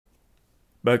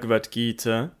Bhagavad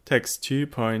Gita, text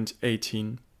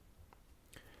 2.18.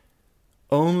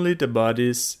 Only the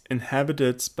bodies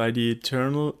inhabited by the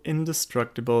eternal,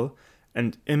 indestructible,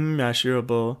 and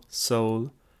immeasurable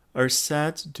soul are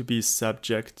said to be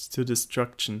subject to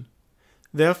destruction.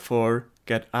 Therefore,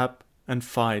 get up and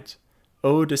fight,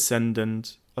 O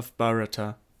descendant of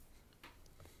Bharata.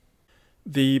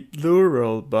 The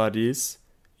plural bodies,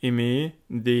 ime,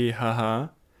 dehaha,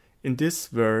 in this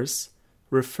verse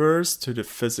refers to the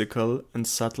physical and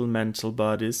subtle mental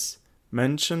bodies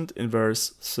mentioned in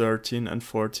verse 13 and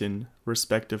 14,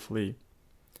 respectively.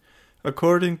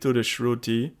 According to the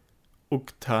Shruti,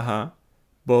 uktaha,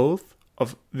 both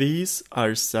of these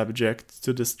are subject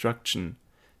to destruction,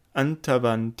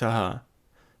 antavantaha.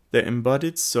 The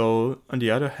embodied soul, on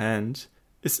the other hand,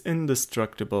 is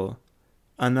indestructible,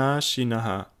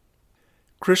 anashinaha.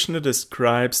 Krischna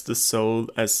describes the soul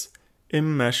as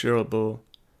immeasurable,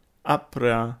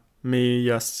 apra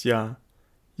meyasya,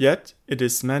 yet it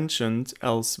is mentioned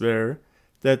elsewhere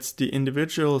that the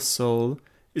individual soul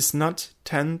is not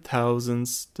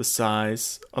 10,000ths the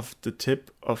size of the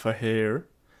tip of a hair,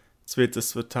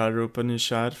 Svetasvatara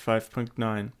Upanishad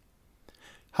 5.9.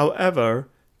 However,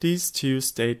 these two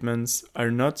statements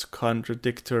are not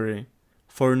contradictory,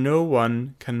 for no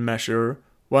one can measure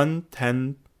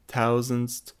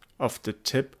 1/10,000th of the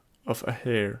tip of a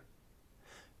hair.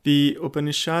 The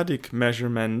Upanishadic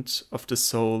measurement of the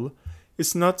soul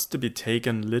is not to be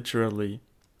taken literally.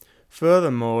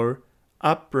 Furthermore,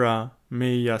 apra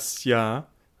meyasya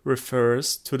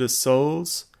refers to the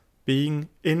soul's being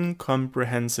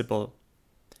incomprehensible.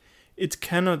 It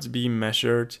cannot be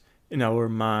measured in our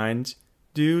mind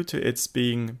due to its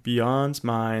being beyond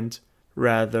mind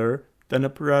rather than a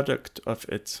product of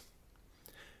it.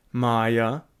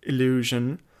 Maya,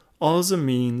 illusion, also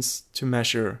means to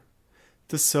measure.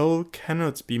 The soul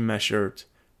cannot be measured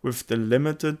with the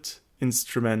limited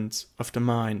instrument of the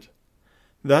mind.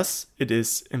 Thus it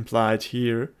is implied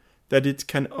here that it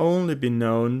can only be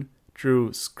known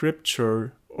through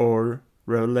scripture or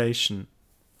revelation.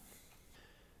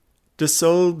 The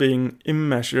soul being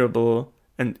immeasurable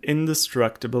and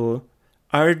indestructible,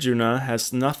 Arjuna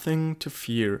has nothing to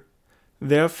fear.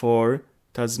 Therefore,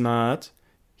 tasmat,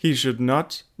 he should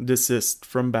not desist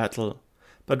from battle,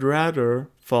 but rather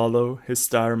follow his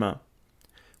Dharma.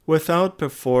 Without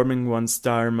performing one's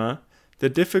Dharma, the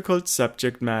difficult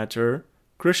subject matter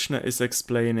Krischna is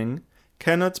explaining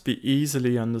cannot be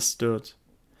easily understood.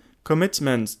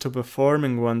 Commitment to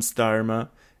performing one's Dharma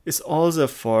is also a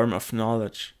form of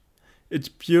knowledge.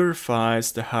 It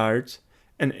purifies the heart,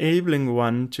 enabling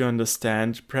one to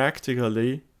understand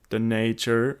practically the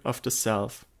nature of the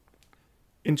self.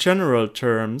 In general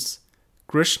terms,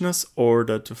 Krishna's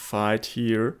order to fight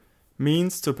here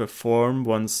means to perform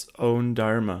one's own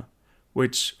Dharma,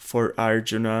 which for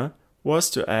Arjuna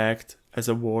was to act as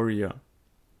a warrior.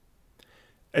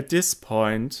 At this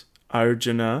point,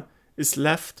 Arjuna is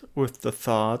left with the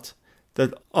thought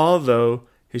that although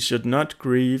he should not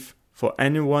grieve for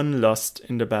anyone lost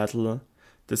in the battle,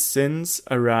 the sins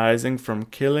arising from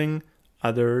killing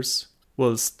others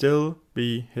will still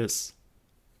be his.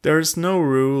 There is no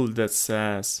rule that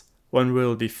says one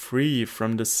will be free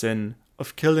from the sin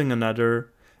of killing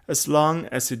another as long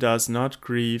as he does not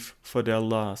grieve for their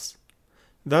loss.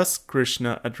 Thus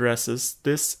Krishna addresses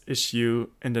this issue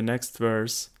in the next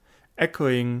verse,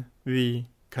 echoing the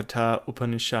Katha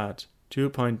Upanishad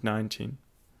 2.19.